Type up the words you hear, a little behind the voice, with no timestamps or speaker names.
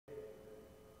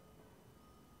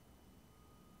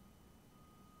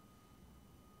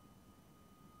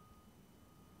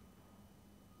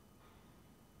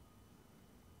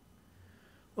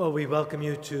Well, we welcome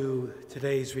you to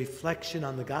today's reflection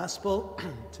on the gospel.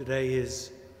 Today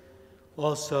is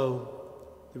also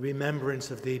the remembrance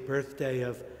of the birthday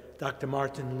of Dr.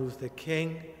 Martin Luther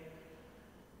King.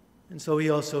 And so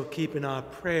we also keep in our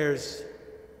prayers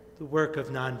the work of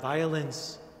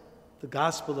nonviolence, the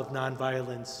gospel of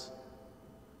nonviolence,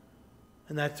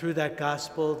 and that through that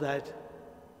gospel that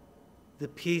the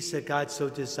peace that God so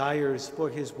desires for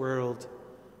his world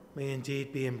may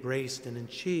indeed be embraced and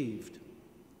achieved.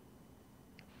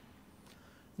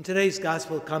 And today's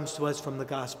gospel comes to us from the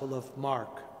Gospel of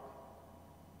Mark.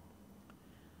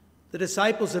 The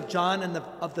disciples of John and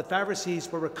of the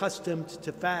Pharisees were accustomed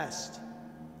to fast.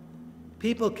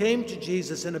 People came to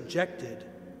Jesus and objected,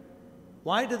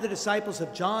 "Why do the disciples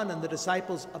of John and the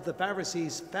disciples of the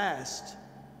Pharisees fast,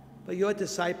 but your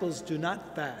disciples do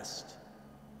not fast?"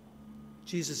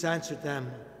 Jesus answered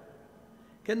them,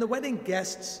 "Can the wedding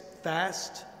guests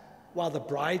fast while the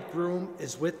bridegroom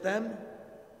is with them?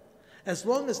 As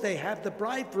long as they have the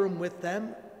bridegroom with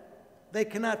them, they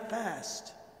cannot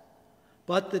fast.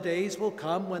 But the days will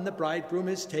come when the bridegroom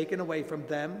is taken away from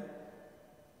them,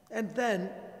 and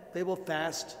then they will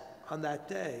fast on that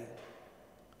day.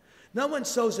 No one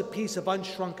sews a piece of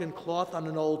unshrunken cloth on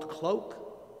an old cloak.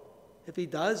 If he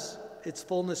does, its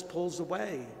fullness pulls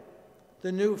away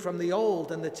the new from the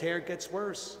old, and the tear gets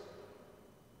worse.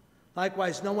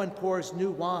 Likewise, no one pours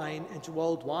new wine into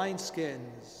old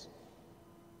wineskins.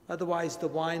 Otherwise, the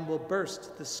wine will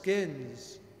burst the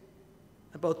skins,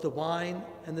 and both the wine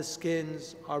and the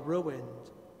skins are ruined.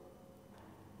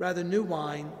 Rather, new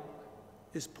wine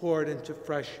is poured into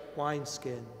fresh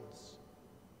wineskins."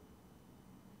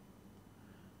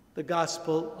 The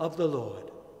Gospel of the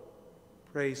Lord.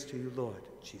 Praise to you, Lord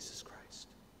Jesus Christ.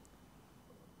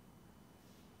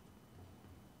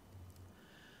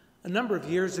 A number of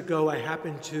years ago, I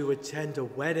happened to attend a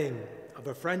wedding of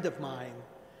a friend of mine,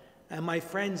 and my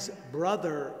friend's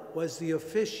brother was the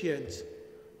officiant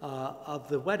of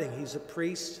the wedding. He's a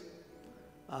priest,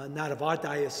 not of our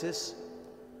diocese,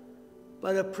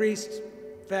 but a priest,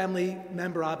 family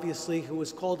member, obviously, who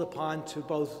was called upon to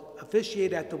both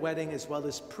officiate at the wedding as well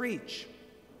as preach.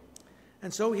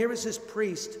 And so here is this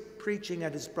priest preaching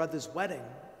at his brother's wedding.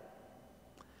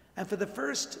 And for the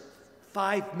first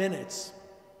 5 minutes,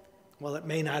 well, it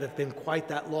may not have been quite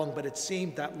that long, but it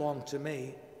seemed that long to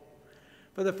me.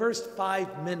 For the first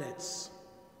 5 minutes,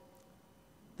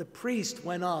 the priest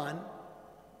went on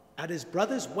at his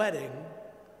brother's wedding,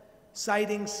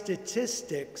 citing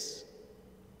statistics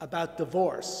about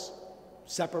divorce,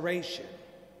 separation.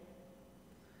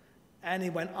 And he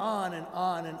went on and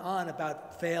on and on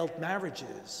about failed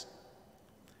marriages.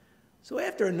 So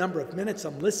after a number of minutes,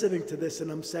 I'm listening to this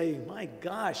and I'm saying, my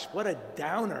gosh, what a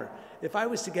downer. If I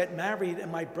was to get married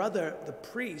and my brother, the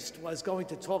priest, was going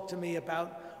to talk to me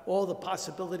about all the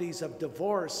possibilities of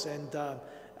divorce and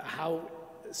how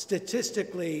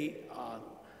statistically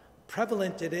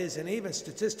prevalent it is, and even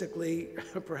statistically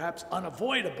perhaps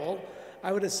unavoidable,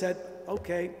 I would have said,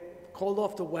 okay, call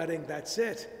off the wedding, that's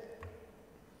it.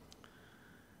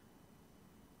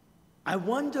 I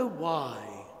wonder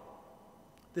why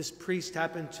this priest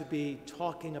happened to be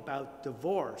talking about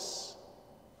divorce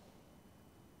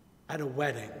at a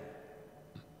wedding.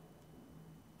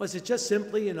 Was it just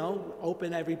simply,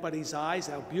 open everybody's eyes,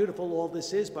 how beautiful all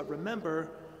this is, but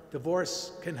remember,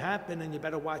 divorce can happen and you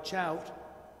better watch out?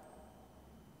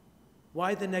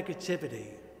 Why the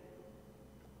negativity?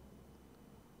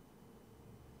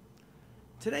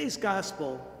 Today's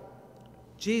gospel,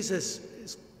 Jesus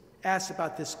is asked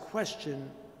about this question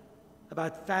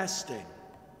about fasting.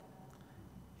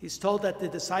 He's told that the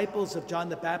disciples of John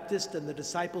the Baptist and the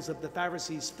disciples of the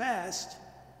Pharisees fast,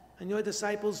 and your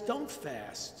disciples don't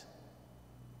fast.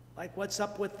 Like, what's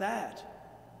up with that?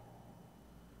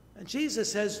 And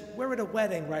Jesus says, we're at a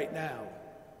wedding right now.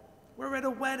 We're at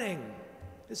a wedding.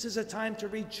 This is a time to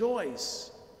rejoice.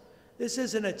 This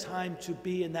isn't a time to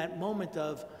be in that moment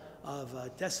of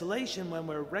desolation when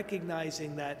we're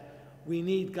recognizing that we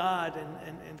need God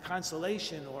and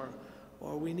consolation,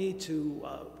 or we need to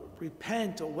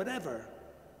repent or whatever.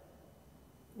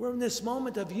 We're in this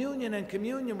moment of union and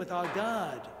communion with our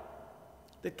God.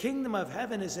 The kingdom of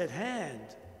heaven is at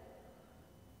hand,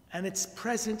 and it's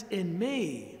present in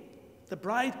me, the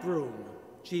bridegroom,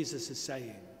 Jesus is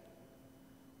saying.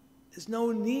 There's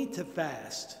no need to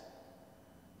fast.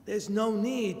 There's no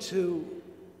need to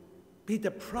be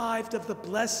deprived of the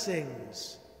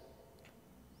blessings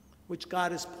which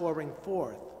God is pouring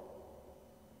forth.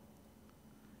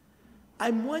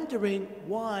 I'm wondering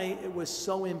why it was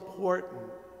so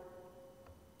important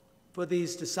for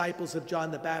these disciples of John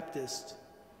the Baptist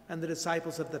and the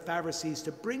disciples of the Pharisees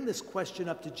to bring this question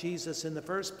up to Jesus in the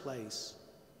first place.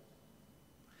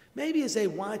 Maybe as they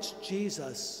watched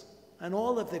Jesus and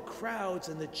all of the crowds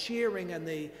and the cheering and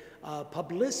the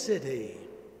publicity,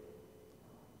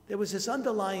 there was this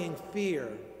underlying fear: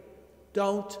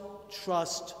 don't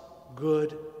trust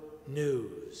good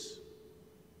news.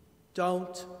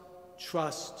 Don't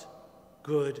trust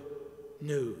good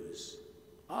news.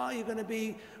 Oh, you're going to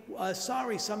be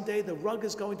sorry someday. The rug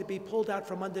is going to be pulled out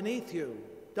from underneath you.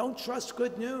 Don't trust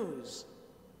good news.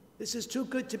 This is too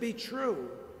good to be true.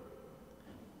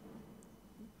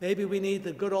 Maybe we need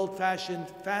the good old-fashioned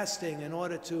fasting in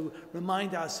order to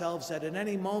remind ourselves that at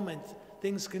any moment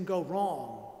things can go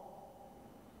wrong.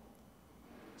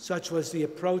 Such was the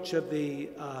approach of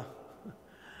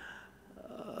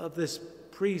this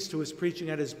priest who was preaching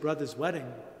at his brother's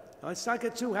wedding. Let's not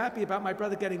get too happy about my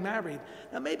brother getting married.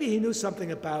 Now, maybe he knew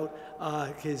something about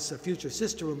his future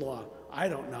sister-in-law. I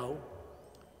don't know.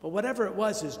 But whatever it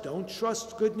was, is don't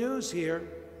trust good news here.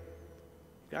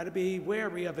 Got to be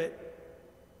wary of it.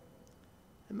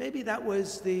 And maybe that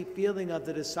was the feeling of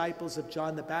the disciples of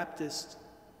John the Baptist.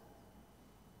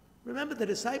 Remember, the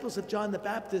disciples of John the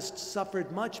Baptist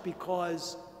suffered much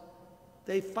because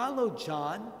they followed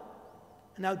John.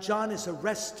 And now John is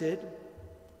arrested.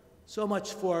 So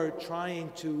much for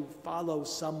trying to follow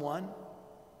someone.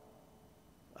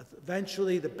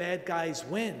 Eventually, the bad guys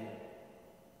win.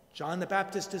 John the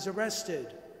Baptist is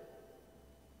arrested.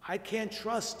 I can't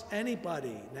trust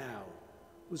anybody now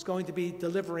who's going to be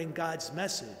delivering God's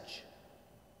message.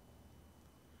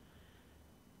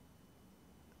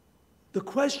 The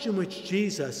question which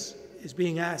Jesus is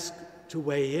being asked to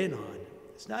weigh in on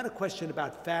is not a question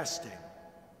about fasting.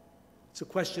 It's a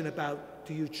question about,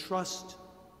 do you trust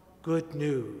good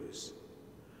news?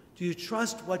 Do you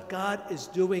trust what God is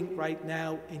doing right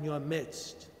now in your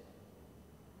midst?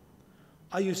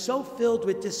 Are you so filled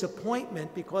with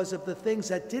disappointment because of the things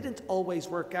that didn't always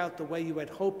work out the way you had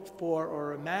hoped for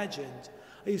or imagined?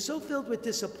 Are you so filled with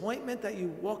disappointment that you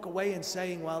walk away and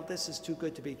saying, well, this is too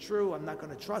good to be true, I'm not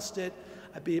going to trust it,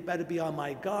 better be on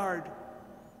my guard?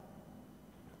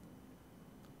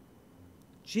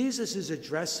 Jesus is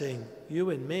addressing you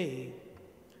and me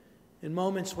in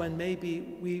moments when maybe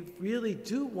we really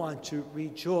do want to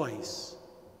rejoice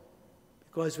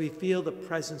because we feel the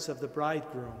presence of the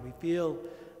bridegroom. We feel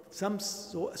some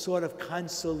sort of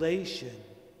consolation.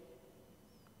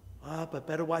 But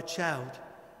better watch out.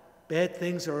 Bad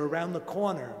things are around the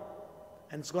corner,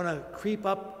 and it's going to creep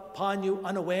up upon you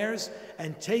unawares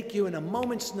and take you in a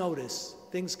moment's notice.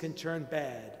 Things can turn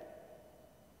bad.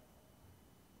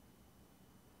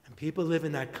 And people live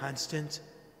in that constant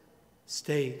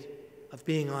state of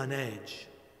being on edge.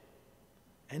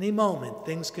 Any moment,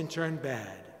 things can turn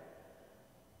bad.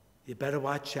 You better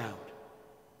watch out.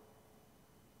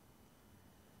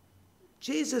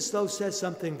 Jesus, though, says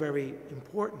something very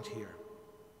important here.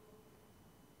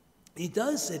 He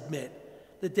does admit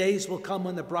the days will come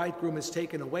when the bridegroom is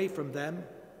taken away from them,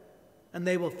 and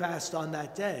they will fast on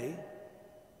that day.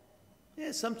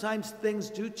 Yeah, sometimes things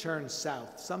do turn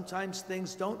south. Sometimes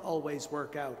things don't always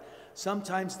work out.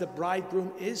 Sometimes the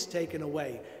bridegroom is taken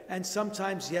away. And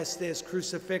sometimes, yes, there's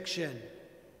crucifixion.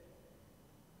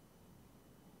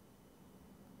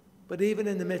 But even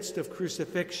in the midst of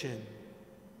crucifixion,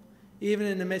 even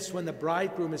in the midst when the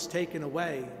bridegroom is taken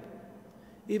away,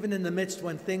 even in the midst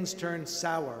when things turn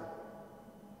sour,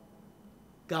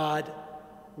 God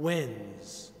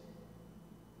wins.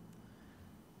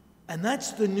 And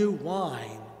that's the new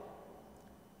wine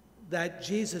that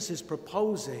Jesus is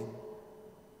proposing,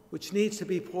 which needs to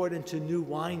be poured into new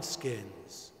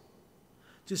wineskins,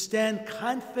 to stand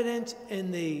confident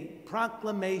in the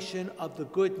proclamation of the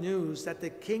good news that the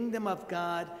kingdom of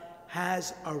God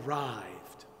has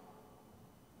arrived.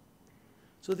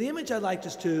 So the image I'd like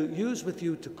just to use with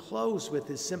you to close with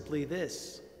is simply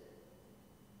this.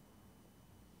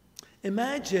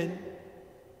 Imagine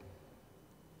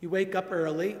you wake up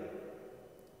early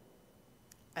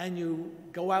and you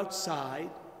go outside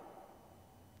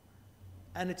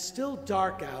and it's still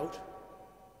dark out,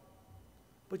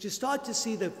 but you start to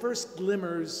see the first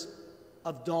glimmers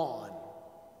of dawn.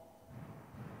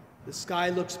 The sky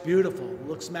looks beautiful,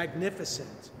 looks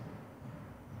magnificent.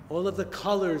 All of the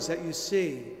colors that you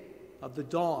see of the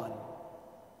dawn.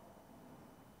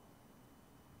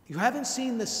 You haven't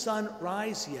seen the sun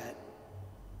rise yet,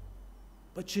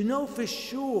 but you know for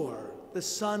sure the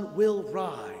sun will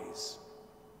rise.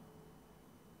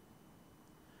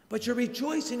 But you're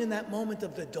rejoicing in that moment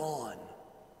of the dawn.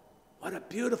 What a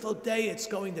beautiful day it's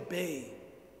going to be.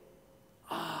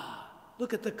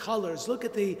 Look at the colors. Look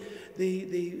at the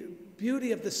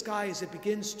beauty of the sky as it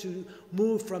begins to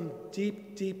move from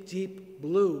deep, deep, deep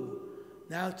blue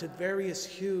now to various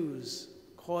hues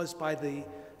caused by the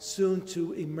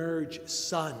soon-to-emerge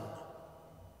sun.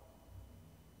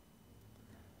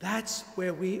 That's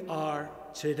where we are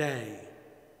today.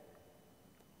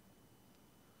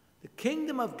 The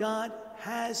kingdom of God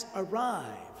has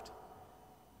arrived.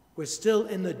 We're still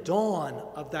in the dawn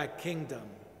of that kingdom.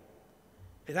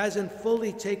 It hasn't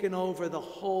fully taken over the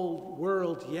whole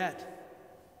world yet.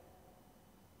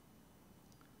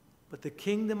 But the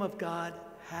kingdom of God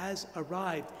has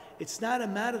arrived. It's not a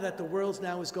matter that the world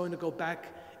now is going to go back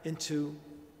into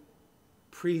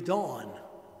pre-dawn.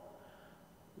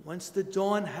 Once the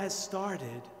dawn has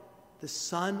started, the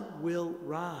sun will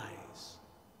rise.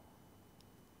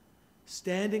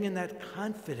 Standing in that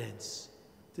confidence,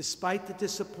 despite the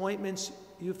disappointments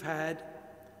you've had,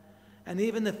 and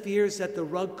even the fears that the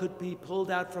rug could be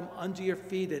pulled out from under your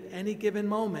feet at any given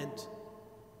moment,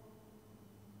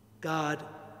 God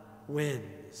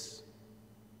wins.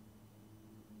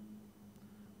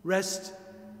 Rest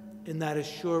in that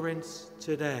assurance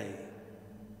today.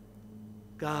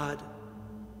 God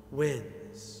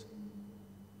wins.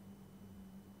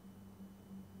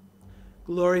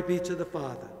 Glory be to the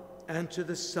Father, and to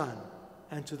the Son,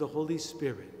 and to the Holy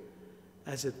Spirit,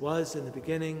 as it was in the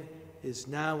beginning, is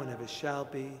now, and ever shall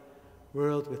be,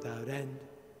 world without end.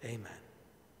 Amen.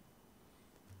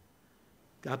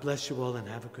 God bless you all, and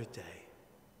have a good day.